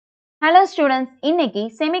Hello students, இன்னைக்கு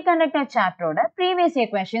semiconductor chapter ஓட previous year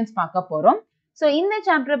questions பார்க்க போறோம். So இந்த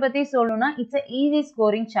chapter பத்தி சொல்லணும்னா it's a easy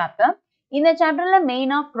scoring chapter. இந்த chapterல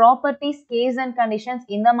main ah properties, case and conditions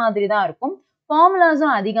இந்த மாதிரி தான் இருக்கும்.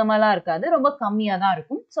 Formulasம் அதிகமாலாம் இருக்காது, ரொம்ப கம்மியா தான்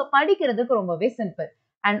இருக்கும். So படிக்கிறதுக்கு ரொம்பவே simple.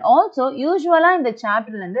 And also usually இந்த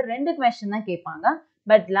chapterல இருந்து 2 question தான் கேட்பாங்க.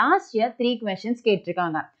 But last year 3 questions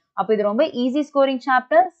கேட்டிருக்காங்க. அப்ப இது ரொம்ப easy scoring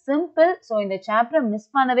chapter, simple. So இந்த chapter miss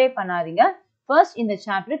பண்ணவே பண்ணாதீங்க. First இந்த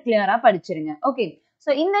chapter clear-ஆ படிச்சிருங்க. Okay. So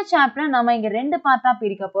இந்த chapter நாம இங்க ரெண்டு பார்ட்டா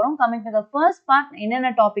பிரிக்க போறோம். Coming to the first part, என்னென்ன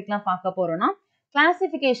டாபிக்லாம் பார்க்க போறோம்னா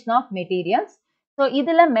classification of materials. So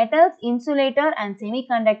இதுல metals, insulator and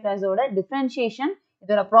semiconductors ஓட differentiation,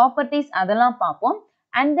 இதோட properties அதெல்லாம் பார்ப்போம்.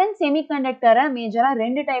 And then semiconductor மேஜரா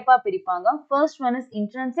ரெண்டு டைப்பா பிரிப்பாங்க. First one is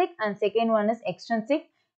intrinsic and second one is extrinsic.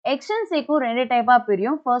 Extrinsic-ம் ரெண்டு டைப்பா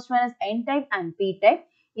பிரியும். First one is N type and P type.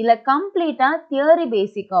 இல்ல கம்ப்ளீட்டா தியரி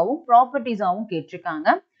பேசிக்காவும் ப்ராப்பர்ட்டிஸாவும் கேட்டிருக்காங்க.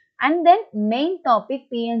 And then main topic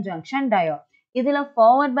PN junction diode. இதுல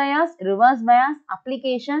forward bias, reverse bias,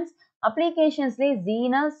 அப்ளிகேஷன்ஸ்லேயே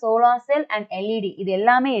Zener, solar cell and LED இது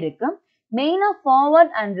எல்லாமே இருக்கு. மெயினா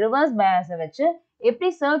ஃபார்வர்ட் அண்ட் ரிவர்ஸ் பயாஸை வச்சு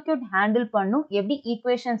எப்படி சர்க்கியூட் ஹேண்டில் பண்ணும், எப்படி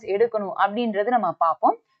ஈக்குவேஷன்ஸ் எடுக்கணும் அப்படின்றது நம்ம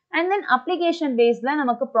பார்ப்போம். அண்ட் தென் அப்ளிகேஷன் பேஸ்ல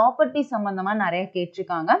நமக்கு ப்ராப்பர்ட்டி சம்பந்தமா நிறைய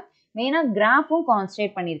கேட்டிருக்காங்க. மெயினா கிராஃபும்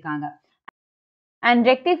கான்சன்ட்ரேட் பண்ணியிருக்காங்க. அண்ட்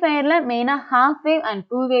ரெக்டிஃபயர்ல மெயினா half wave and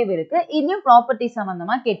full wave இருக்கு. இதுலயும் ப்ராப்பர்ட்டி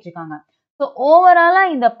சம்பந்தமா கேட்டிருக்காங்க. ஸோ ஓவராலா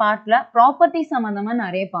இந்த பார்ட்ல ப்ராப்பர்ட்டி சம்பந்தமா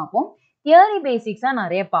நிறைய பார்ப்போம், தியரி பேசிக்ஸா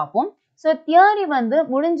நிறைய பார்ப்போம். ஸோ தியரி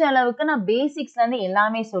முடிஞ்ச அளவுக்கு நான் பேசிக்ஸ்ல இருந்து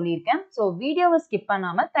எல்லாமே சொல்லியிருக்கேன். ஸோ வீடியோவை ஸ்கிப்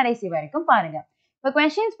பண்ணாம கடைசி வரைக்கும் பாருங்க. இப்போ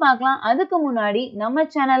கொஸ்டின்ஸ் பார்க்கலாம். அதுக்கு முன்னாடி நம்ம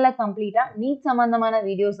சேனல்ல கம்ப்ளீட்டா நீட் சம்பந்தமான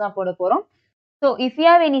வீடியோஸ் தான் போட போறோம். So if you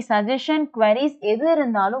have any suggestion, queries எது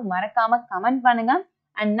இருந்தாலும் மறக்காம கமெண்ட் பண்ணுங்க.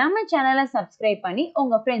 அண்ட் நம்ம சேனலை சப்ஸ்கிரைப் பண்ணி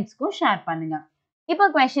உங்க ஃப்ரெண்ட்ஸ்க்கும் ஷேர் பண்ணுங்க. இப்போ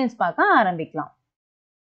கொஸ்டின்ஸ் பார்க்க ஆரம்பிக்கலாம்.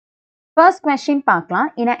 ஃபர்ஸ்ட் கொஸ்டின் பார்க்கலாம்.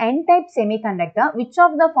 இன் N type semiconductor which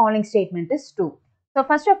of the following statement is true? So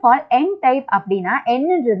first of all, N type அப்படின்னா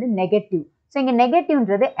Nன்றது நெகட்டிவ். ஸோ இங்க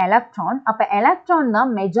நெகட்டிவ்ன்றது எலக்ட்ரான். அப்ப எலக்ட்ரான்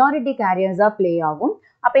தான் மெஜாரிட்டி கேரியர்ஸா பிளே ஆகும்.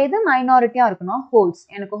 அப்ப எது மைனாரிட்டியா இருக்குன்னா ஹோல்ஸ்.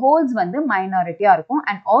 எனக்கு ஹோல்ஸ் மைனாரிட்டியா இருக்கும்.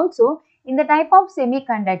 அண்ட் ஆல்சோ இந்த type of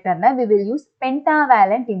செமிகண்டக்டர்ல we will use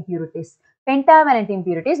pentavalent impurities. Pentavalent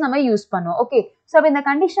impurities நம்ம யூஸ் பண்ணுவோம். ஓகே, ஸோ இந்த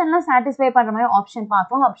கண்டிஷன்லாம் சாட்டிஸ்ஃபை பண்ற மாதிரி ஆப்ஷன்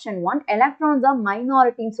பார்க்கலாம். ஆப்ஷன் 1 எலக்ட்ரான்ஸ் ஆர்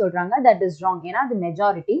மைனாரிட்டின்னு சொல்றாங்க, தட் இஸ் ராங், ஏன்னா அது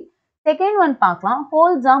மெஜாரிட்டி. செகண்ட் ஒன் பார்க்கலாம்,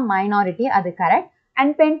 ஹோல்ஸ் ஆர் மைனாரிட்டி, அது கரெக்ட்.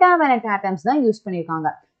 அண்ட் பென்டாவேலண்ட் ஆட்டம்ஸ் தான் யூஸ் பண்ணியிருக்காங்க.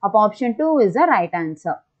 அப்போ option 2 is the right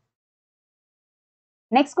answer.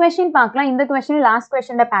 Next question பார்க்கலாம். இந்த கொஸ்டின் லாஸ்ட்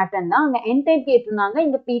கொஸ்டின் பேட்டர்ன் தான். அங்க N டைப் கேட்டிருந்தாங்க,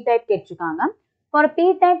 இங்க P டைப் கேட்டிருக்காங்க. For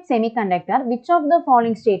P type semiconductor which of the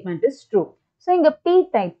following statement is true? So இங்க P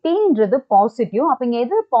டைப், Pன்றது பாசிட்டிவ். அப்போ இங்க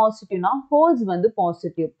எது பாசிட்டிவ்னா ஹோல்ஸ்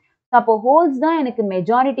பாசிட்டிவ். அப்போ ஹோல்ஸ் தான் எனக்கு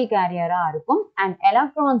மெஜாரிட்டி கேரியரா இருக்கும் அண்ட்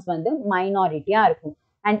எலக்ட்ரான்ஸ் மைனாரிட்டியா இருக்கும்.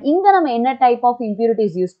 அண்ட் இங்க நம்ம என்ன டைப் ஆஃப்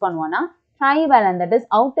இம்பியூரிட்டிஸ் யூஸ் பண்ணுவோம்னா ட்ரைவேலண்ட், தட் இஸ்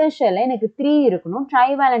அவுட்டர் ஷெல்ல எனக்கு 3 இருக்கணும்.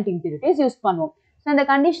 ட்ரைவேலண்ட் இம்பியூரிட்டிஸ் யூஸ் பண்ணுவோம். ஸோ இந்த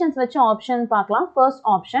கண்டிஷன்ஸ் வச்சு ஆப்ஷன் பார்க்கலாம். ஃபர்ஸ்ட்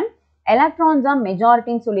ஆப்ஷன் எலக்ட்ரான்ஸ் ஆர்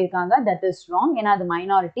மெஜாரிட்டின்னு சொல்லியிருக்காங்க, தட் இஸ் ராங், ஏன்னா அது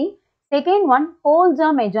minority. Second one holes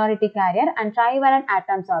R majority carrier and trivalent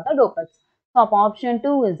atoms R the டோபர்ஸ். So option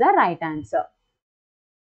 2 is the right answer.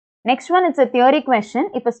 Next one, it's a theory question.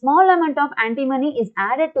 If a small amount of antimony is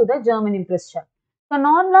added to the germanium crystal. So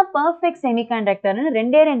normally perfect semiconductor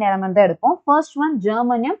ரெண்டு element தான் எடுப்போம். First one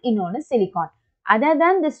germanium, இன்னொன்னு silicon. Other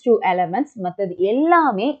than these two elements, மற்றது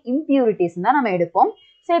எல்லாமே impurities தான் நம்ம எடுப்போம்.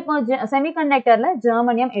 So இப்போ semiconductorல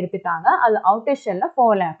germanium எடுத்துட்டாங்க, அது outer shellல 4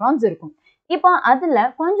 electrons இருக்கும். இப்போ அதுல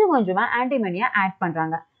கொஞ்சம் கொஞ்சமா antimony ஆட்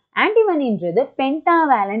பண்றாங்க. ஆன்டிமனின்றது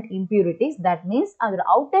பென்டாவேலண்ட் இம்பியூரிட்டிஸ், தட் மீன்ஸ் அதோட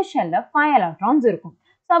அவுட்டர் ஷெல்ல 5 எலக்ட்ரான்ஸ் இருக்கும்.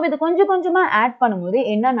 ஸோ இது கொஞ்சம் கொஞ்சமா ஆட் பண்ணும்போது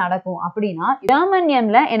என்ன நடக்கும் அப்படின்னா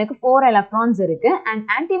ஜெர்மனியம்ல எனக்கு 4 எலக்ட்ரான்ஸ் இருக்கு அண்ட்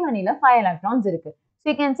ஆன்டிமனில 5 எலக்ட்ரான்ஸ் இருக்கு. ஸோ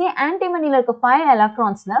யூ கேன் சீ ஆன்டிமனில இருக்க 5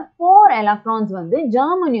 எலக்ட்ரான்ஸ்ல 4 எலக்ட்ரான்ஸ்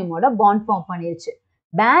ஜெர்மனியமோட பாண்ட் ஃபார்ம் பண்ணிருச்சு.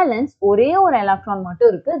 பேலன்ஸ் ஒரே ஒரு எலக்ட்ரான்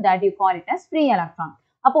மட்டும் இருக்கு, that you call it as free electron.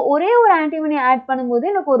 அப்போ ஒரே ஒரு ஆன்டிமனி ஆட்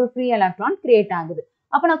பண்ணும்போது எனக்கு ஒரு ஃப்ரீ எலக்ட்ரான் கிரியேட் ஆகுது.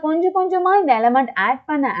 அப்போ நான் கொஞ்சம் கொஞ்சமா இந்த எலமெண்ட் ஆட்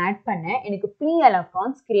பண்ண எனக்கு ஃப்ரீ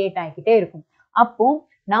எலக்ட்ரான்ஸ் கிரியேட் ஆகிக்கிட்டே இருக்கும். அப்போ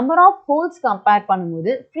நம்பர் ஆஃப் ஹோல்ஸ் கம்பேர்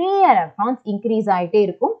பண்ணும்போது ஃப்ரீ எலக்ட்ரான்ஸ் இன்க்ரீஸ் ஆகிட்டே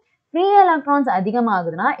இருக்கும். Free electrons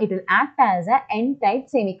அதிகமாகுதுன்னா it will act as a N type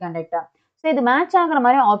semiconductor. So இது மேட்ச் ஆகிற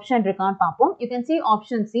மாதிரி ஆப்ஷன் இருக்கான்னு பார்ப்போம். You can see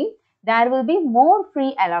option C, there will be more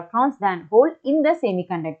free electrons than hole in the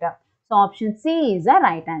semiconductor. So option C is the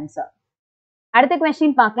right answer. அடுத்த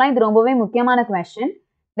question பார்க்கலாம். இது ரொம்பவே முக்கியமான question.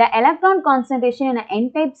 The electron concentration in a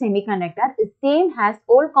N-type semiconductor is same as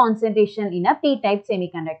hole concentration in a P-type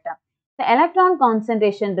semiconductor. The electron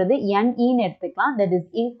concentration Ne எடுத்துக்கலாம், that is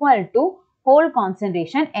equal to hole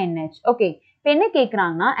concentration NH. Okay, இப்போ என்ன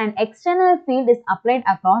கேட்குறாங்கன்னா an external field is applied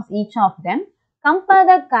across each of them. Compare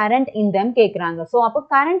the current in them கேட்குறாங்க. So அப்போ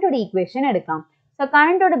கரண்டோட equation எடுக்கலாம். So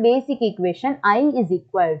கரண்டோட basic equation I is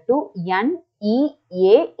equal to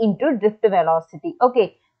NEA into drift velocity. Okay,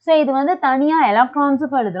 so இது வந்து தனியாக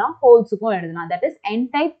எலக்ட்ரான்ஸுக்கும் எழுதலாம், ஹோல்ஸுக்கும் எழுதலாம். That is N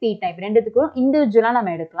type P type ரெண்டுத்துக்கும் இண்டிவிஜுவலாக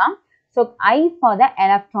நம்ம எடுக்கலாம். So I for the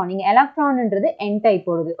electron, இங்கே எலக்ட்ரான்ன்றது N டைப்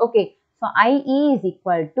போடுது. Okay, so IE is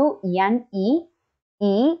equal to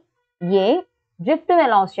NEA drift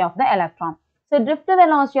velocity of the electron. So drift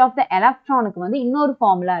velocity of the electron க்கு வந்து இன்னொரு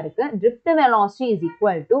formula இருக்கு. Drift velocity is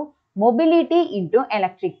equal to mobility into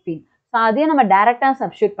electric field. So அதையே நம்ம டைரக்டா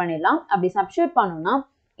substitute பண்ணிடலாம். அப்படி சப்ஸ்டிட்யூட் பண்ணோம்னா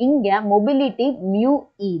இங்க mobility mu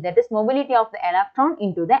e, that is mobility of the electron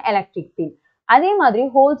into the electric field. அதே மாதிரி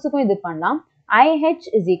ஹோல்ஸுக்கும் இது பண்ணலாம். IH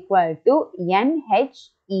is equal to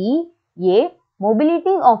NHEA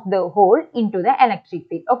mobility of the hole into the electric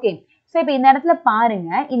field. Okay, so இப்போ இந்த இடத்துல பாருங்க,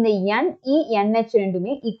 இந்த NE NH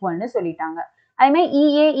ரெண்டுமே ஈக்குவல்னு சொல்லிட்டாங்க. அதே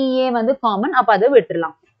EA வந்து காமன், அப்போ அதை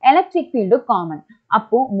விட்டுடலாம். எலக்ட்ரிக் ஃபீல்டு காமன்,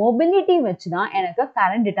 அப்போ மொபிலிட்டி வச்சு தான் எனக்கு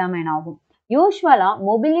கரண்ட் டிட்டர்மைன் ஆகும். யூஸ்வலா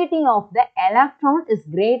mobility of the electron is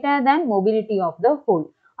greater than mobility of the whole.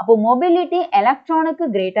 அப்போ மொபிலிட்டி எலக்ட்ரானுக்கு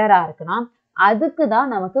கிரேட்டரா இருக்குன்னா அதுக்கு தான்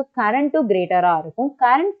நமக்கு கரண்ட்டும் கிரேட்டரா இருக்கும்.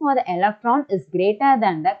 Current for the electron is greater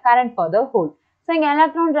than the current for the whole. So இங்கே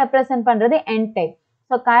எலக்ட்ரான் ரெப்ரசென்ட் பண்றது N type.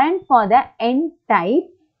 So current for the N type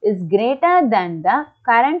is greater than the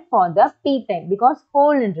current for the P type because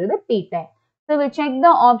hole into the P type. So we check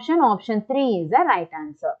the option. Option 3 is the right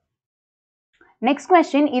answer. Next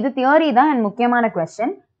question, this is theory and mukyamana question.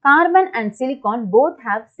 Carbon and silicon both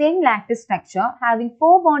have same lattice structure having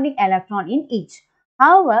 4 bonding electron in each.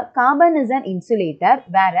 However, carbon is an insulator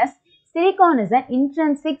whereas silicon is an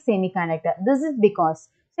intrinsic semiconductor. This is because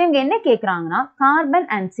so இங்க என்ன கேக்குறாங்கன்னா carbon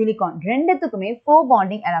and silicon ரெண்டுத்துக்குமே 4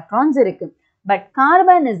 bonding electrons இருக்கு. But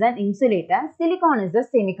carbon is an insulator, silicon is a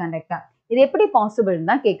semiconductor. இது எப்படி பாசிபிள்னு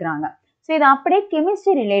தான் கேக்குறாங்க. So இது அப்படியே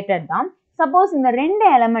கெமிஸ்ட்ரி ரிலேட்டட் தான். சப்போஸ் இந்த ரெண்டு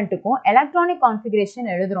எலமெண்ட்டுக்கும் electronic configuration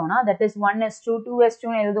எழுதுறோம்னா that is 1s2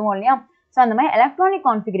 2s2 எழுதுவோம் இல்லையா. ஸோ அந்த மாதிரி எலக்ட்ரானிக்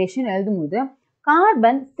கான்ஃபிகரேஷன் எழுதும்போது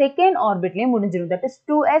கார்பன் செகண்ட் ஆர்பிட்லேயே முடிஞ்சிடும். தட் இஸ்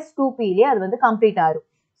 2s 2pலேயே அது வந்து கம்ப்ளீட் ஆகும்.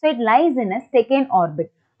 So it lies in a second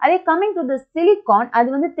orbit. அதே கமிங் டு த சிலிகான் அது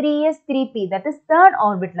வந்து 3s 3p that is third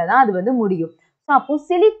ஆர்பிட்ல தான் அது வந்து முடியும். ஸோ அப்போ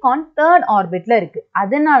சிலிகான் தேர்ட் ஆர்பிட்ல இருக்கு,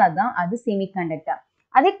 அதனால தான் அது செமிகண்டக்டர்.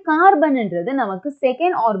 அதே கார்பன்ன்றது நமக்கு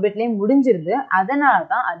செகண்ட் ஆர்பிட்லேயே முடிஞ்சிருது, அதனால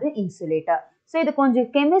தான் அது இன்சுலேட்டர். ஸோ இது கொஞ்சம்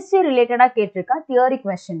கெமிஸ்ட்ரி ரிலேட்டடா கேட்டிருக்கா தியரி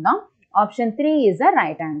கொஸ்டின் தான். Option 3 is a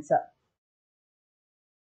right answer.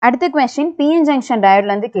 அடுத்த கொஸ்டின் PN ஜங்ஷன்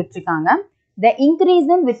டயோட்ல இருந்து கேட்டிருக்காங்க. The increase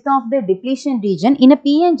in width of the depletion region in a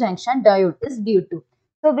PN junction diode is due to.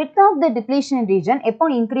 So width of the depletion region எப்போ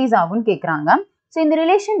increase ஆகும்னு கேட்குறாங்க. So இந்த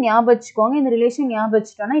relation ஞாபகம் வச்சுக்கோங்க. இந்த ரிலேஷன் ஞாபகம்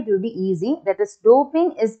வச்சுட்டோம்னா it will be easy. That is doping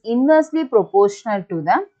is inversely proportional to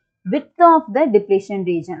the width of the depletion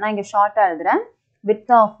region. நான் இங்கே ஷார்ட்டாக எழுதுறேன்,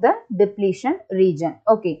 width of the depletion region.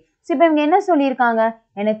 Okay, so இப்போ இவங்க என்ன சொல்லியிருக்காங்க,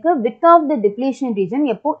 எனக்கு width of the depletion region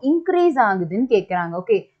எப்போ இன்க்ரீஸ் ஆகுதுன்னு கேட்குறாங்க.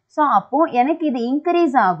 ஓகே, ஸோ அப்போ எனக்கு இது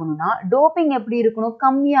இன்க்ரீஸ் ஆகணும்னா டோப்பிங் எப்படி இருக்கணும்,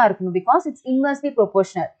 கம்மியாக இருக்கணும். Because it's inversely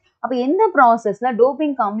proportional. அப்போ எந்த ப்ராசஸ்ல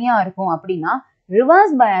டோப்பிங் கம்மியாக இருக்கும் அப்படின்னா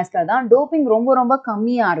ரிவர்ஸ் பயாஸ்ல தான் டோப்பிங் ரொம்ப ரொம்ப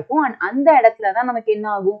கம்மியாக இருக்கும். அண்ட் அந்த இடத்துல தான் நமக்கு என்ன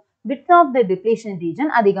ஆகும், with of the depletion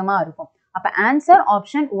region அதிகமாக இருக்கும். அப்போ answer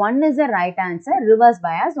option 1 is a right answer, reverse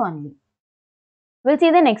bias only. We'll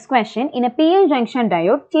see the next question. In a PN junction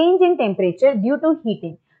diode, change in temperature due to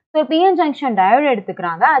heating. So PN junction diode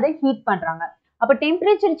எடுத்துக்கிறாங்க, அதை heat பண்றாங்க. அப்போ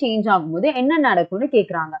temperature change ஆகும்போது என்ன நடக்கும்னு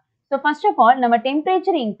கேட்குறாங்க. So first of all நம்ம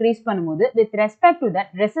temperature increase பண்ணும்போது with respect to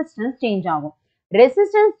that resistance change ஆகும்.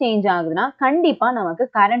 ரெசிஸ்டன்ஸ் சேஞ்ச் ஆகுதுன்னா கண்டிப்பாக நமக்கு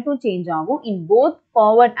கரண்ட்டும் சேஞ்ச் ஆகும் in both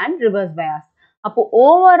forward and reverse bias. அப்போ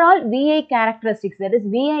overall VI characteristics that is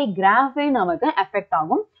VI கிராஃபே நமக்கு எஃபெக்ட்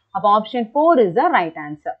ஆகும். அப்போ option 4 is the right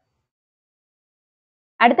answer.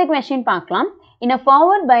 அடுத்த கொஸ்டின் பார்க்கலாம். இன் அ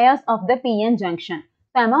forward bias of the PN junction.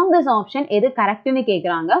 So among this option எது கரெக்ட்னு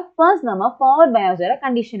கேட்குறாங்க. ஃபர்ஸ்ட் நம்ம ஃபார்வர்ட் பயாஸோட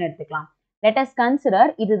கண்டிஷன் எடுத்துக்கலாம். Let us consider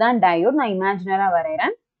இதுதான் டயோட், நான் இமேஜினரா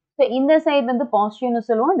வரைகிறேன். ஸோ இந்த சைடு வந்து பாசிட்டிவ்னு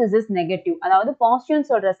சொல்லுவோம், திஸ் இஸ் நெகட்டிவ். அதாவது பாசிட்டிவ்னு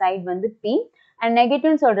சொல்ற சைடு வந்து P அண்ட்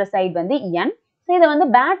நெகட்டிவ்னு சொல்ற சைடு வந்து N. ஸோ இதை வந்து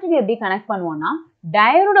பேட்டரி எப்படி கனெக்ட் பண்ணுவோம்னா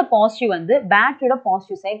டயோடோட பாசிட்டிவ் வந்து பேட்டரியோட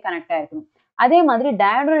பாசிட்டிவ் சைடு கனெக்ட் ஆயிருக்கணும். அதே மாதிரி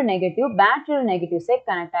டயோடோட நெகட்டிவ் பேட்டரியோட நெகட்டிவ் சைடு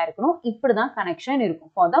கனெக்ட் ஆயிருக்கணும். இப்படி தான் கனெக்ஷன்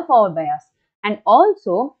இருக்கும் for the forward bias. And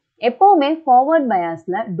also எப்பவுமே ஃபார்வர்ட்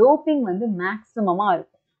பயாஸ்ல டோப்பிங் வந்து மேக்ஸிமமா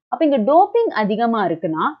இருக்கும். அப்போ இங்க டோப்பிங் அதிகமா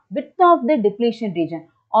இருக்குன்னா with of the depletion region,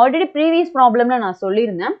 already previous ப்ராப்ளம்ல நான்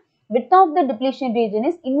சொல்லியிருந்தேன், with of the depletion region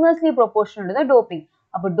is inversely proportional to the doping.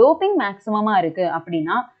 அப்போ டோப்பிங் மேக்ஸிமமா இருக்கு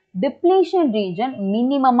அப்படின்னா depletion region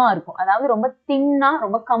minimum இருக்கும். அதாவது ரொம்ப thin-ஆ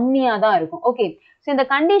ரொம்ப கம்மியா தான் இருக்கும். ஓகே. சோ இந்த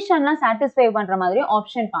கண்டிஷன்லாம் satisfy பண்ற மாதிரி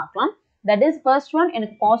ஆப்ஷன் பார்க்கலாம். That is first one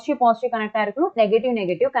எனக்கு positive connect ஆயிருக்கணும்,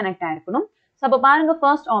 negative connect ஆயிருக்கணும். சோ அப்ப பாருங்க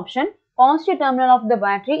first option positive terminal of the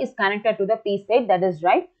battery is connected to the P side. That is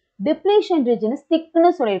right. Depletion region is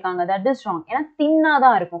thickness சொல்லிருக்காங்க. That is wrong. ஏன்னா thin-ஆ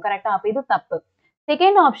தான் இருக்கும். கரெக்ட்டா? அப்ப இது தப்பு.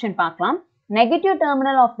 Second option பார்க்கலாம். Negative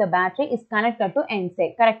terminal of the battery is connected to N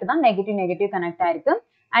side. Correct தான். Negative connect ஆயிருக்கு.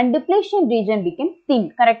 And depletion region became thin.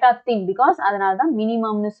 Correct thin because அதனால தான்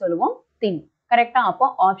minimum னு சொல்லுவோம் thin. Correct அப்போ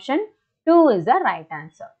option 2 is the right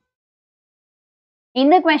answer.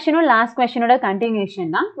 இந்த questionோட last questionோட continuation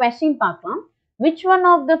தான். Question பார்க்கலாம். Which one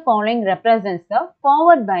of the following represents the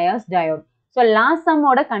forward bias diode? So last sum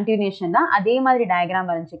ஓட continuation தான். அதே மாதிரி diagram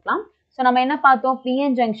வரைஞ்சிக்கலாம். So நம்ம என்ன பார்த்தோம்?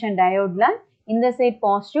 PN junction diodeல இந்த side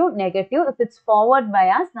positive, negative. If it's forward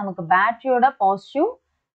bias, நமக்கு batteryயோட positive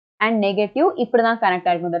and negative இப்படி தான் connect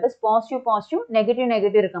ஆயிருக்கும். That is positive,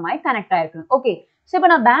 negative இருக்க மாதிரி connect ஆயிருக்கும். Okay. So இப்போ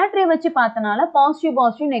நான் battery வச்சு பார்த்தனால positive,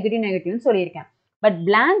 negative சொல்லியிருக்கேன். But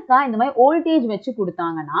blank-ஆ இந்த மாதிரி voltage வச்சு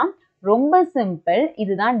கொடுத்தாங்கன்னா ரொம்ப simple.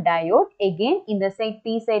 இதுதான் diode. Again, இந்த side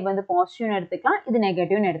P side வந்து positive எடுத்துக்கலாம். இது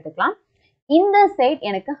negative எடுத்துக்கலாம். இந்த side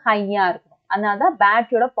எனக்கு high-ஆ இருக்கும். அதனால தான்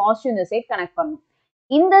batteryயோட positive இந்த side connect பண்ணும்.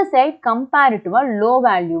 இந்த side comparative low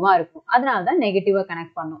value இருக்கும். அதனால தான் negative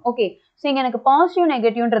connect பண்ணும். ஓகே. சோ இங்க எனக்கு positive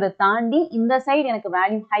negativeன்றதை தாண்டி இந்த side எனக்கு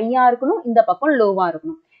value high-ஆ இருக்கணும், இந்த பக்கம் low-ஆ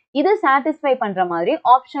இருக்கணும். இது satisfy பண்ற மாதிரி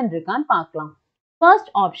ஆப்ஷன் இருக்கான்னு பார்க்கலாம். First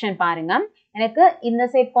option பாருங்க. எனக்கு இந்த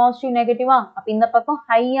side positive negative-ஆ அப்ப இந்த பக்கம்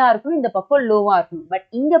high-ஆ இருக்கணும், இந்த பக்கம் low-ஆ இருக்கணும். பட்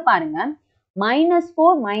இங்க பாருங்க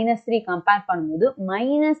 -4 -3 கம்பேர் பண்ணும்போது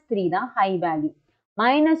 -3 தான் high value.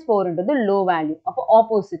 -4ன்றது low value. அப்போ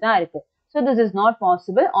ஆப்போசிட்டா இருக்கு. So this is not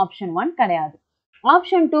possible. Option 1 கிடையாது.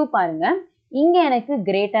 Option 2 பாருங்க. இங்க எனக்கு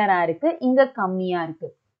greater-ஆ இருக்கு, இங்க கம்மியா இருக்கு.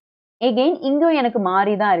 Again, இங்கும் எனக்கு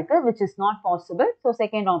மாறி தான் இருக்கு, which is not possible. So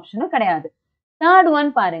second option கிடையாது. Third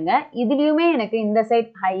one பாருங்க. இதுலயுமே எனக்கு இந்த side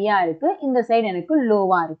high-ஆ இருக்கு, இந்த side எனக்கு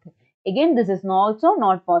low-ஆ இருக்கு. Again, this is also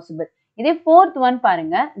not possible. இதே fourth one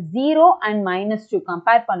பாருங்க. 0 and -2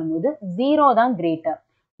 கம்பேர் பண்ணும்போது 0 தான் greater.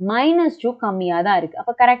 -2 கம்மியா தான் இருக்கு.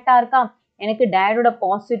 அப்ப கரெக்டா இருக்கா? எனக்கு டயோடோட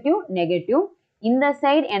பாசிட்டிவ் நெகட்டிவ் இந்த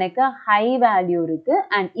சைடு எனக்கு ஹை வேல்யூ இருக்கு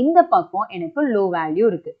அண்ட் இந்த பக்கம் எனக்கு லோ வேல்யூ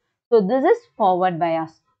இருக்கு. So this is forward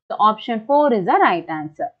bias. So option 4 is the right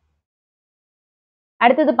answer.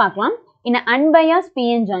 அடுத்தது பார்க்கலாம். In an unbiased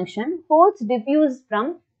PN junction, holes diffuse from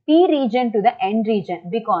P region to the N region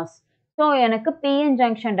because so எனக்கு PN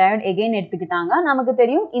junction diode again எடுத்துக்கிட்டாங்க. நமக்கு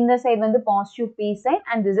தெரியும் இந்த side வந்து positive P side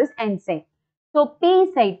and this is N side. So P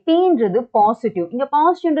side, Pன்றது positive. இங்க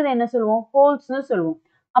positiveன்றது என்ன சொல்லுவோம்? Holesனு சொல்லுவோம்.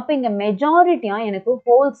 அப்ப இங்க majority-ஆ எனக்கு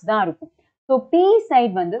holes தான் இருக்கும். So P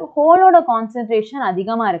side வந்து holeோட concentration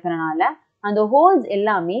அதிகமா இருக்கறனால அந்த holes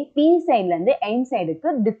எல்லாமே P sideல இருந்து N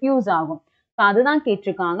sideக்கு diffuse ஆகும். So அதுதான்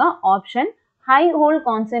கேட்டிருக்காங்க. Option high hole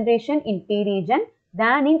concentration in P region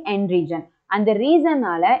than in N region. அந்த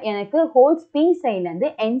ரீசன்னால எனக்கு holes P sideல இருந்து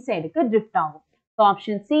N sideக்கு drift ஆகும். So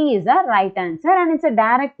option C is the right answer and it's a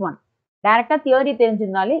direct one. டைரக்டா theory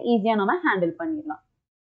தெரிஞ்சிருந்தாலே ஈஸியா நம்ம ஹேண்டில் பண்ணிடலாம்.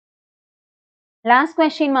 லாஸ்ட்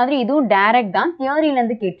கொஸ்டின் மாதிரி இதுவும் டைரக்ட் தான், தியரியில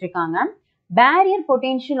இருந்து கேட்டிருக்காங்க. Barrier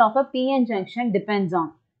potential of a PN junction depends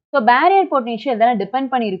on. So barrier potential இதெல்லாம் டிபெண்ட்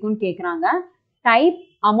பண்ணியிருக்குன்னு கேட்குறாங்க. Type,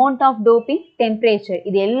 amount of doping, temperature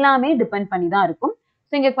இது எல்லாமே டிபெண்ட் பண்ணி தான் இருக்கும்.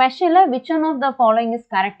 ஸோ இங்கே கொஸ்டின்ல which one of the following is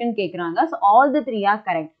கரெக்ட்னு கேட்குறாங்க. So all the 3 are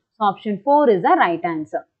correct. So option 4 is the right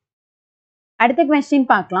answer. அடுத்த கொஸ்டின்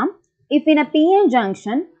பார்க்கலாம். If in a PN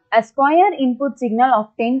junction a square input signal of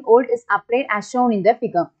 10 volt is applied as shown in the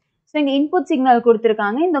figure. So இங்க input signal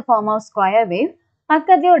கொடுத்திருக்காங்க in the form of square wave.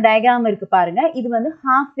 பக்கத்துல ஒரு diagram இருக்கு பாருங்க. இது வந்து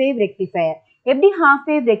half wave rectifier. எப்படி half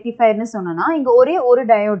wave rectifier னு சொன்னனா இங்க ஒரே ஒரு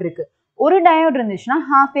diode இருக்கு. ஒரு diode இருந்துச்சுனா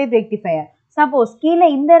half wave rectifier. Suppose கீழ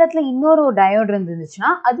இந்த இடத்துல இன்னொரு diode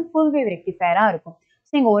இருந்துச்சுனா அது full wave rectifier-ஆ இருக்கும்.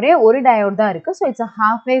 So இங்க ஒரே ஒரு diode தான் இருக்கு. So it's a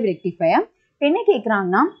half wave rectifier. என்ன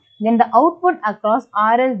கேக்குறாங்கன்னா then the output across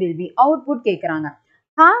RL will be output கேக்குறாங்க.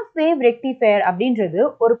 Half wave rectifier அப்படின்றது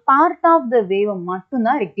ஒரு part of the wave மட்டும்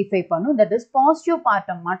தான் rectify பண்ணும். That is positive part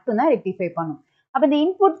மட்டும் தான் rectify பண்ணும். அப்ப இந்த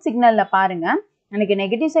input signalல பாருங்க எனக்கு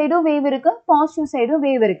நெகட்டிவ் சைடும் வேவ் இருக்கு, பாசிட்டிவ் சைடும்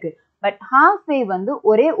வேவ் இருக்கு. பட் half wave வந்து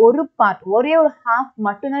ஒரே ஒரு பார்ட், ஒரே ஒரு half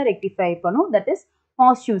மட்டும் தான் rectify பண்ணும். That is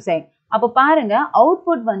positive side. அப்ப பாருங்க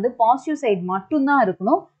output வந்து positive side மட்டும் தான்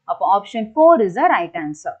இருக்கணும். அப்ப option 4 is the right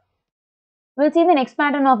answer. We'll see the next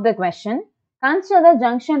pattern of the question. Consider the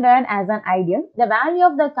junction diode as an ideal. The value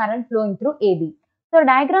of the current flowing through AB. So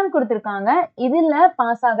diagram கொடுத்திருக்காங்க. இதுல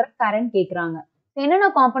pass ஆகிற current கேக்குறாங்க. என்னென்ன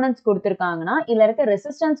components கொடுத்திருக்காங்கன்னா இதுல இருக்க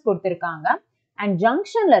resistance கொடுத்திருக்காங்க and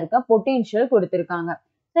junctionல இருக்க potential கொடுத்திருக்காங்க.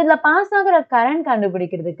 So இதுல பாஸ் ஆகுற கரண்ட்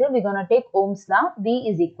கண்டுபிடிக்கிறதுக்கு we gonna take Ohm's law, V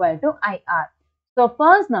is equal to IR. So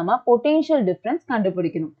first நம்ம potential difference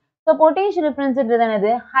கண்டுபிடிக்கணும். So potential difference என்றது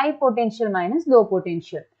என்னது? High potential minus low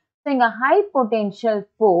potential. So இங்க high potential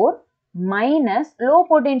 4 minus low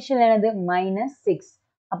potential என்னது? minus 6.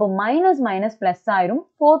 அப்போ minus minus plus ஆயிரும்.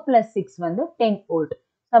 4 plus 6 வந்து 10 volt.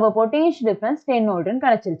 So அப்போ potential difference 10 volt ன்னு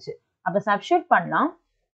கிடைச்சிருச்சு. அப்போ substitute பண்ணலாம்.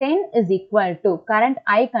 10 is equal to current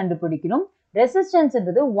I கண்டுபிடிக்கணும். Resistance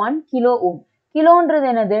என்றது 1 kilo ohm. கிலோன்றது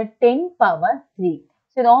என்னது? 10 power 3.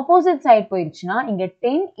 So இது opposite side போயிருச்சுன்னா இங்க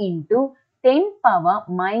 10 into 10 power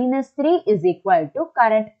minus 3 is equal to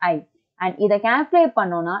current I. And இதை calculate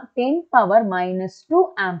பண்ணோம்னா 10 power minus 2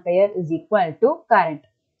 ampere is equal to current.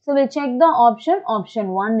 So we'll check the option. Option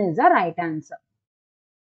 1 is the right answer.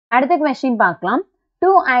 அடுத்த question பார்க்கலாம்.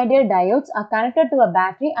 Two ideal diodes are connected to a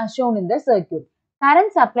battery as shown in the circuit.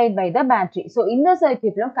 Current supplied by the battery. So இந்த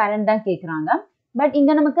circuitல current தான் கேக்குறாங்க. But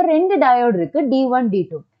இங்க நமக்கு ரெண்டு diode இருக்கு, D1,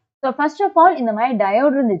 D2. So first of all இந்த மாதிரி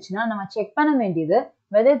diode இருந்துச்சுன்னா நம்ம செக் பண்ண வேண்டியது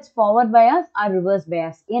whether it's forward bias or reverse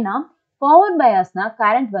bias. ஏன்னா forward biasனா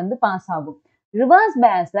current வந்து pass ஆகும். Reverse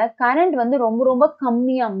biasல current வந்து ரொம்ப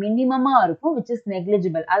கம்மியா மினிமமா இருக்கும், which is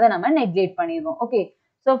negligible. அதை நம்ம neglect பண்ணிடுவோம். Okay.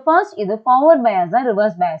 So first இது forward bias தான்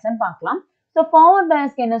reverse bias ன்னு பார்க்கலாம். So forward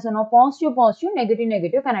biasக்கு என்ன சொன்னோம்? Positive positive negative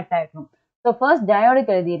negative connect ஆயிருக்கும். So first diode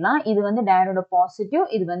எழுதிடலாம். இது வந்து diode positive,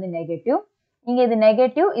 இது வந்து negative. இங்க இது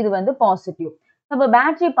negative, இது வந்து positive. அப்ப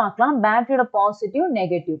battery பார்க்கலாம். batteryயோட positive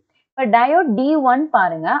negative. இப்ப diode D1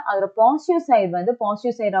 பாருங்க. அதோட positive side வந்து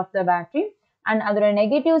positive side of the battery and அதோட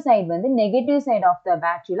negative side வந்து negative side of the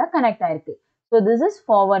batteryல connect ஆயிருக்கு. So this is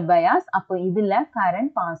forward bias. அப்ப இதுல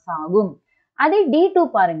current pass ஆகும். அதே D2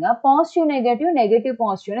 பாருங்க. positive negative negative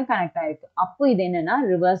positive connect ஆயிருக்கு. அப்போ இது என்னன்னா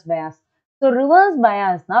reverse bias. So reverse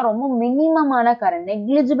bias na ரொம்ப மினிமமான current,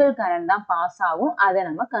 negligible current தான் pass ஆகும். அதை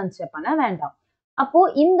நம்ம consider பண்ண வேண்டாம். அப்போ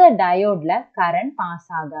இந்த டயோட்ல current pass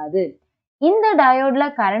ஆகாது. இந்த டயோட்ல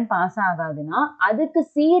current pass ஆகாதுன்னா அதுக்கு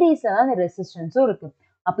சீரிஸ்ல தான் ரெசிஸ்டன்ஸும் இருக்கு.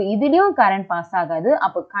 அப்ப இதுலயும் current pass ஆகாது.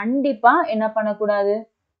 அப்ப கண்டிப்பா என்ன பண்ணக்கூடாது?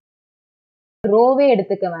 ரோவே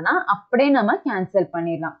எடுத்துக்க வேணாம். அப்படியே நம்ம கேன்சல்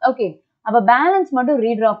பண்ணிடலாம். ஓகே. அப்ப பேலன்ஸ் மட்டும்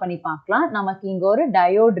ரீட்ரா பண்ணி பார்க்கலாம். நமக்கு இங்க ஒரு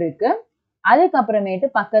டயோட் இருக்கு. அதுக்கப்புறமேட்டு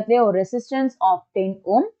பக்கத்துலயே ஒரு resistance of 10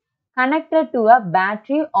 ohm connected to a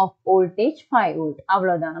battery of voltage 5 volt.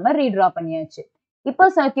 அவ்வளவுதான், நம்ம ரீட்ரா பண்ணியாச்சு. இப்போ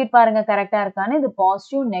சர்க்யூட் பாருங்க கரெக்டா இருக்கான்னு. இது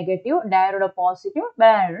positive negative, டயோட positive,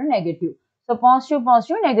 டயோட negative. So positive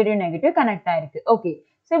positive negative negative connect ஆயிருக்கு. ஓகே.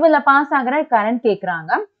 ஸோ இதுல பாஸ் ஆகிற கரண்ட்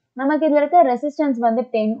கேட்குறாங்க. நமக்கு இதுல இருக்க ரெசிஸ்டன்ஸ் வந்து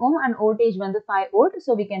 10 ohm and voltage வந்து 5 volt.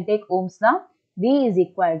 So we can take Ohm's law. V is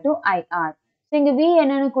equal to IR. So இங்க V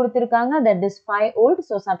என்னன்னு கொடுத்திருக்காங்க, that is 5 volt.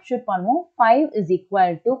 So substitute பண்ணுவோம். 5 is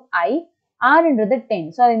equal to I. R என்றது 10.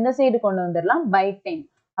 So இந்த சைடு கொண்டு வந்துடலாம் by 10.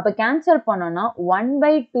 அப்ப cancel பண்ணோம்னா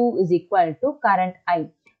 1/2 is equal to current I.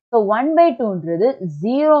 So 1/2 என்றது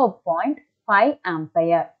 0.5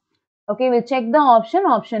 ampere. Okay, we'll check the option.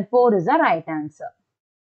 Option 4 is the right answer.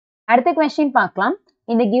 அடுத்த question பார்க்கலாம்.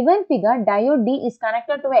 In the given figure, diode D is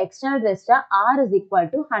connected to an external resistor R is equal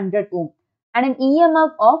to 100 ohm and an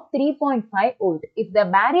EMF of 3.5 volt. If the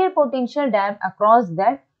barrier potential derived across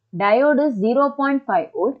that diode is 0.5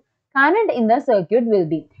 volt, current in the circuit will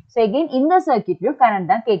be. So again, in the circuit current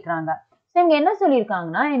தான் கேட்குறாங்க. So இங்கே என்ன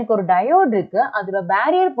சொல்லியிருக்காங்கன்னா, எனக்கு ஒரு diode இருக்கு, அதோட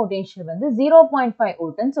barrier potential வந்து 0.5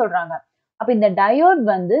 வோல்ட்னு சொல்றாங்க. அப்போ இந்த டயோட்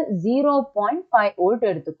வந்து 0.5 வோல்ட்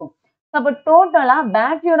எடுத்துக்கும். அப்போ டோட்டலா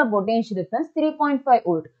பேட்டரியோட பொட்டென்ஷியல் டிஃபரன்ஸ் 3.5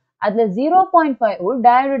 வோல்ட். அதுல 0.5 வோல்ட்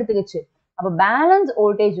டயோட் எடுத்துக்கிச்சு. அப்போ பேலன்ஸ்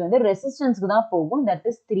வோல்டேஜ் வந்து ரெசிஸ்டன்ஸ்க்கு தான் போகும், தட்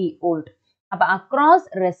இஸ் 3 வோல்ட். அப்போ அக்ராஸ்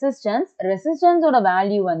ரெசிஸ்டன்ஸோட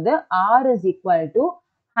வேல்யூ வந்து R is equal to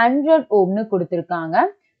 100 ohmனு கொடுத்திருக்காங்க.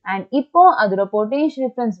 அண்ட் இப்போ அதோட பொட்டென்ஷியல்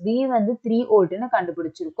டிஃபரன்ஸ் V வந்து 3 வோல்ட்னு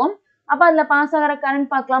கண்டுபிடிச்சிருக்கோம். அப்போ அதுல பாஸ் ஆகிற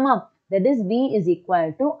கரண்ட் பார்க்கலாமா? That is V is equal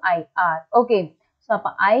to IR. Okay. So அப்போ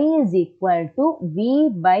I is equal to V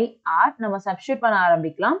by R. நம்ம சப்ஸ்டியூட் பண்ண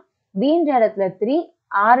ஆரம்பிக்கலாம். V என்ற இடத்துல 3,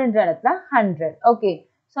 R என்ற இடத்துல 100. ஓகே.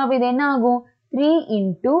 ஸோ அப்போ இது என்ன ஆகும்? 3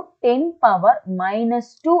 into 10 power minus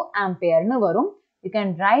 2 ampere வரும். You can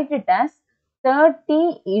write it as 30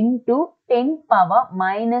 into 10 power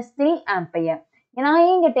minus 3 ampere. நான்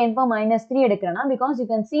இங்க 10 power minus 3 எடுக்கிறேன்னா, because you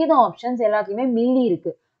can see the options எல்லாத்துலயுமே மில்லி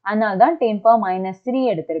இருக்கு. அதனால தான் 10 power minus 3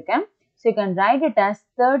 எடுத்திருக்கேன். So you can write it as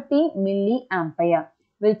 30 milliampere.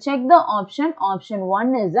 We'll check the option. Option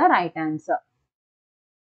 1 is the right answer.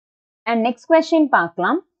 And next question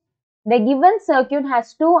பார்க்கலாம். The given circuit has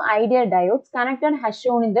two ideal diodes connected as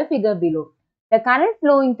shown in the figure below. The current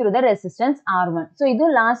flowing through the resistance R1. So இது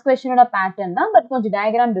last question ஓட pattern தான், but கொஞ்சம்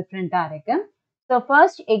diagram different இருக்கு. So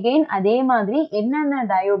first again அதே மாதிரி என்னென்ன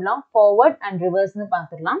டயோட்லாம் forward and reverse னு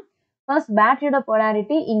பார்த்துடலாம். First battery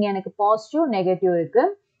polarity இங்க எனக்கு positive negative இருக்கு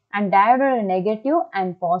and diode negative and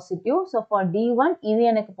positive. So for D1 இது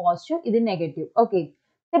எனக்கு positive இது negative. Okay.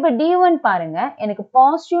 இப்போ D1 பாருங்க எனக்கு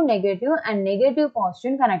positive negative and negative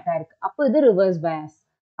positive connect ஆயிருக்கு. அப்போ இது reverse bias.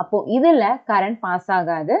 அப்போ இதுல current pass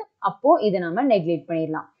ஆகாது. அப்போ இது நம்ம neglect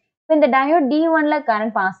பண்ணிடலாம். இப்போ இந்த diode D1ல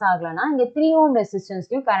current pass ஆகலனா இங்க 3 ohm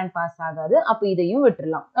resistance-லயும் current pass ஆகாது. அப்போ இதையும்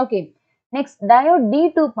விட்டுறலாம். Okay. Next diode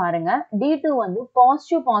D2 பாருங்க. D2 வந்து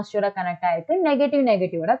positive positive connect ஆயிருக்கு, negative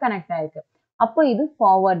negative connect ஆயிருக்கு. அப்போ இது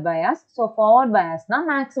forward bias. So forward bias na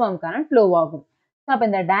maximum current flow ஆகும். So அப்ப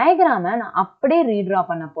இந்த diagram நான் அப்படியே redraw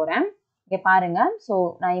பண்ண போறேன். இங்க பாருங்க. So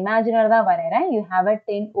நான் imaginary தான் வரையறேன். You have a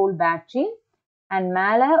 10 volt battery and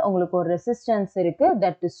மேல உங்களுக்கு ஒரு resistance இருக்கு,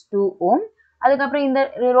 that is 2 ohm. அதுக்கு அப்புறம் இந்த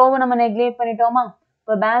ரோவை நம்ம neglect பண்ணிட்டோமா?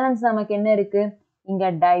 இப்போ balance நமக்கு என்ன இருக்கு? இங்க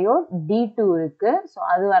diode D2 இருக்கு. So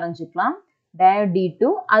அது வரைஞ்சிக்கலாம். diode D2.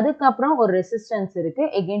 அதுக்கு அப்புறம் ஒரு resistance இருக்கு,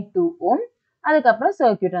 again 2 ohm. அதுக்கு அப்புறம்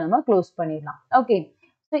circuit நம்ம க்ளோஸ் பண்ணிடலாம். Okay.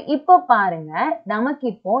 So இப்போ பாருங்க நமக்கு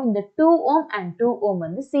இப்போ இந்த 2 ohm and 2 ohm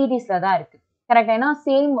வந்து சீரிஸ்ல தான் இருக்கு. கரெக்ட்டா? ஏன்னா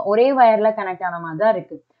சேம் ஒரே வயர்ல கனெக்ட் ஆன மாதிரி தான்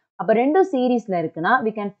இருக்கு. அப்ப ரெண்டும் சீரிஸ்ல இருக்குன்னா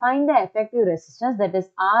we can find the effective resistance, that is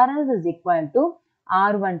RS is equal to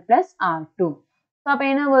R1 plus R2. So அப்ப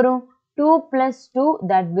என்ன வரும்? 2 plus 2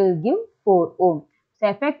 that will give 4 ohm. So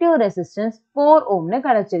effective resistance 4 ohm னு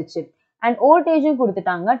கிடைச்சிருச்சு. And voltage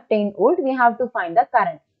கொடுத்துட்டாங்க 10 volt. We have to find the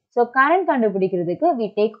current. So current கண்டுபிடிக்கிறதுக்கு we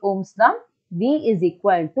take ohms தான். V is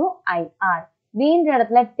equal to IR. V ன்ற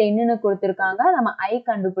இடத்துல 10 னு கொடுத்திருக்காங்க. நம்ம I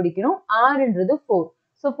கண்டுபிடிக்கணும். R ன்றது 4.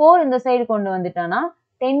 So 4 இந்த சைடு கொண்டு வந்துட்டானா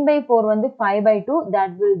 10 by 4 வந்து 5 by 2.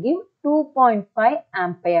 That will give 2.5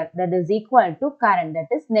 ampere. That is equal to current.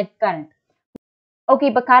 That is net current. Okay,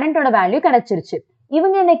 இப்ப current ஓட வேல்யூ கிடைச்சிருச்சு.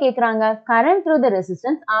 இவங்க என்ன கேக்குறாங்க? Current through the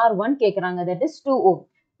resistance R1 கேக்குறாங்க. That is 2 ohm.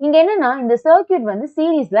 இங்க என்னன்னா இந்த சர்க்யூட் வந்து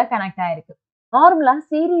சீரிஸ்ல கனெக்ட் ஆயிருக்கு. நார்மலா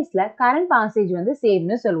சீரிஸ்ல கரண்ட் பாசேஜ் வந்து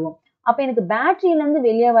சேவ்னு சொல்லுவோம். அப்ப எனக்கு பேட்டரியில இருந்து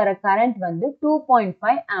வெளியே வர கரண்ட் வந்து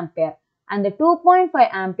 2.5 ஆம்பியர். அந்த 2.5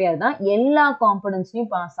 ஆம்பியர் தான் எல்லா காம்பனன்ட்ஸ்லயும்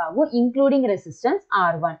பாஸ் ஆகும், இன்க்ளூடிங் ரெசிஸ்டன்ஸ்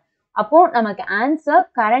R1. அப்போ நமக்கு ஆன்சர்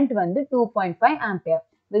கரண்ட் வந்து 2.5 ampere.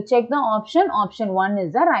 We'll check the option. Option 1 is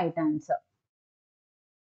the right answer.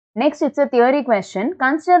 Next, it's a theory question.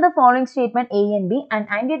 Consider the following statement A and B and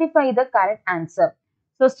identify the correct answer.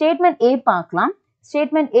 So statement A பார்க்கலாம்.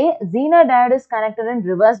 Statement A, Zener diode is connected in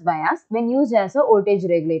reverse bias when used as a voltage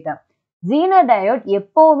regulator. Zener diode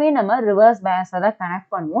எப்போவுமே நம்ம reverse bias தான் connect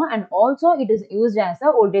பண்ணுவோம் and also it is used as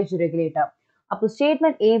a voltage regulator. அப்போ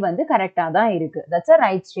statement A வந்து கரெக்டா தான் இருக்கு. That's a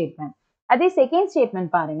right statement. அதே second statement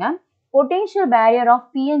பாருங்க. Potential barrier of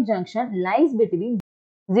PN junction lies between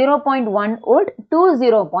 0.1 volt to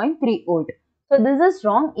 0.3 volt. So this is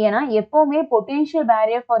wrong. ஏன்னா எப்போவுமே potential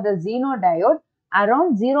barrier for the Zener diode around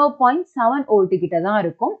 0.7 volt கிட்ட தான்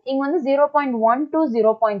இருக்கும். இங்க வந்து 0.1 to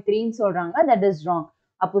 0.3 சொல்றாங்க. That is wrong.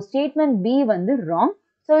 அப்போ statement B வந்து wrong.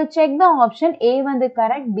 So check the option. A வந்து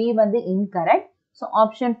correct, B வந்து incorrect. So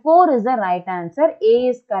option 4 is the right answer. A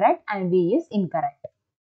is correct and B is incorrect.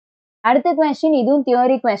 அடுத்த question இதுவும்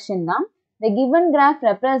theory question தான். The given graph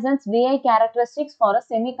represents VI characteristics for a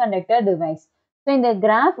semiconductor device. So இந்த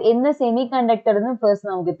graph எந்த semiconductor னு first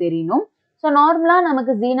நமக்கு தெரியணும். So நார்மலா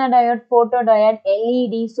நமக்கு Zener diode, photodiode,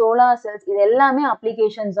 LED, solar cells இது எல்லாமே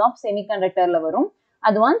applications of semiconductorல வரும்.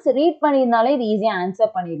 அது once read பண்ணியிருந்தாலே இது ஈஸியா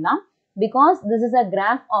ஆன்சர் பண்ணிடலாம். Because this is a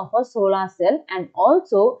graph of a solar cell and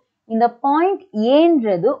also இந்த point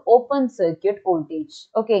Aன்றது open circuit voltage.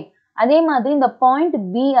 Okay. அதே மாதிரி இந்த point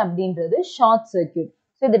B அப்படின்றது short circuit.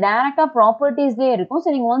 So இது டைரக்டா ப்ராப்பர்ட்டிஸ்லயே இருக்கும். So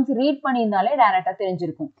நீங்க once read பண்ணியிருந்தாலே டைரக்டா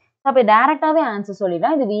தெரிஞ்சிருக்கும். அப்ப டைரக்டாவே ஆன்சர்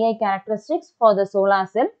சொல்லிடலாம். இது VI characteristics for the solar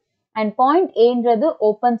cell and point Aன்றது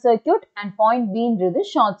open circuit and point Bன்றது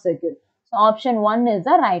short circuit. So option 1 is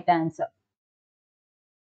the right answer.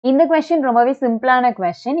 இந்த question ரொம்பவே சிம்பிளான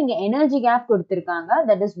question. இங்க energy gap கொடுத்திருக்காங்க.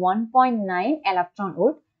 That is 1.9 electron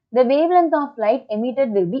volt. The wavelength of light emitted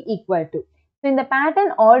will be equal to. So இந்த pattern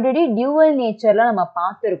already dual natureல நம்ம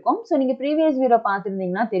பார்த்திருக்கோம். So நீங்க previous video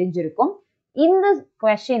பார்த்திருந்தீங்கன்னா தெரிஞ்சிருக்கும். இந்த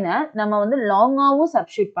question-அ நம்ம வந்து long-ஆவும்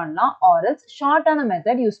substitute பண்ணலாம் or else short-ஆன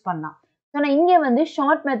method use பண்ணலாம். So நான் இங்க வந்து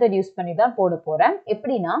short method use பண்ணி தான் போட போறேன்.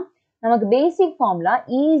 எப்படின்னா நமக்கு basic formula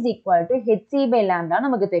E is equal to hc by lambda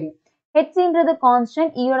நமக்கு தெரியும். hcன்றது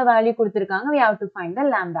constant, E யோட value கொடுத்திருக்காங்க. We have to find the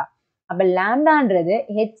lambda. அப்ப lambdaன்றது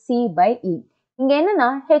hc by E. இங்க என்னன்னா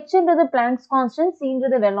hன்றது Planck's constant,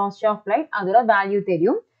 Cன்றது velocity of light, அதோட value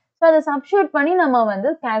தெரியும். So அதை substitute பண்ணி நம்ம வந்து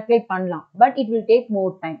calculate பண்ணலாம். But it will take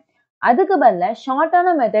more time. அதுக்கு பதிலா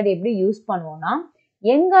ஷார்ட்டான மெத்தட் எப்படி யூஸ் பண்ணுவோம்னா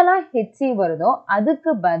எங்கெல்லாம் hc வருதோ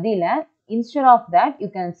அதுக்கு பதிலா instead of that you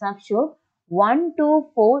can substitute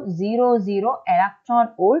 12400 electron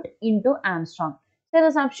volt into Armstrong. So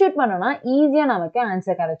இதை substitute பண்ணோம்னா ஈஸியா நமக்கு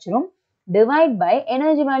ஆன்சர் கிடைச்சிரும். divide by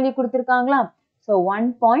energy value கொடுத்திருக்காங்களா? So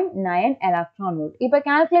 1.9 electron volt. இப்போ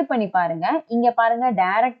calculate பண்ணி பாருங்க. இங்க பாருங்க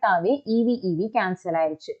டைரக்டாவே EV cancel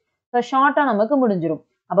ஆயிருச்சு. So ஷார்ட்டா நமக்கு முடிஞ்சிரும்.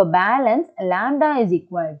 அப்போ balance lambda is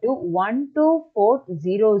equal to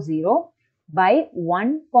 12400 by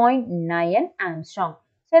 1.9 Armstrong.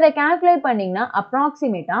 So இதை calculate பண்ணீங்கன்னா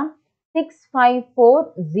approximate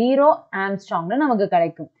 6540 Armstrong நமக்கு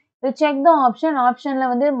கிடைக்கும். So check the option. Optionல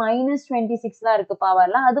வந்து -26 தான் இருக்கு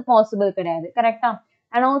பவர்லாம், அது பாசிபிள் கிடையாது. கரெக்டா?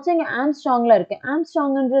 அண்ட் ஆல்சோ இங்க ஆம்ஸ்ட்ராங்ல இருக்கு.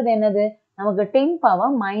 ஆம்ஸ்ட்ராங்ன்றது என்னது? நமக்கு 10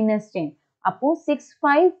 பவர் -10. அப்போ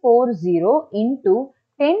 6540 into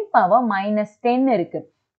 10 பவர் -10 இருக்கு.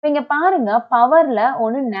 இப்போ இங்க பாருங்க பவர்ல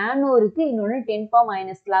ஒன்னு நானோ இருக்கு, இன்னொன்னு 10 பவர்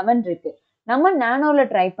 -11 இருக்கு. நம்ம நானோல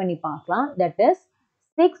ட்ரை பண்ணி பார்க்கலாம். தட் இஸ்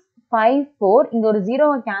 654 இங்க ஒரு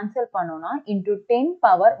 0வை கேன்சல் பண்ணோம்னா into 10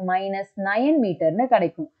 பவர் -9 மீட்டர்னு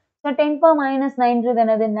கிடைக்கும். So 10 power -9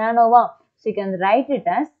 என்னது? நானோவா? So you can write it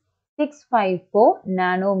as 654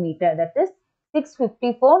 nanometer. That is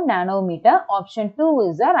 654 nanometer. Option 2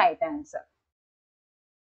 is the right answer.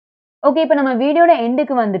 Okay, இப்போ நம்ம வீடியோட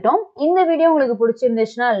எண்டுக்கு வந்துட்டோம். இந்த வீடியோ உங்களுக்கு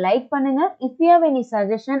பிடிச்சிருந்துச்சுன்னா லைக் பண்ணுங்க. If you have any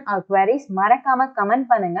suggestion or queries மறக்காம கமெண்ட்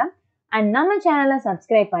பண்ணுங்க. And நம்ம சேனலை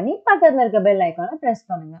சப்ஸ்கிரைப் பண்ணி பக்கத்துல இருக்க பெல் ஐகானை பிரஸ்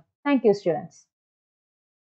பண்ணுங்க. Thank you students.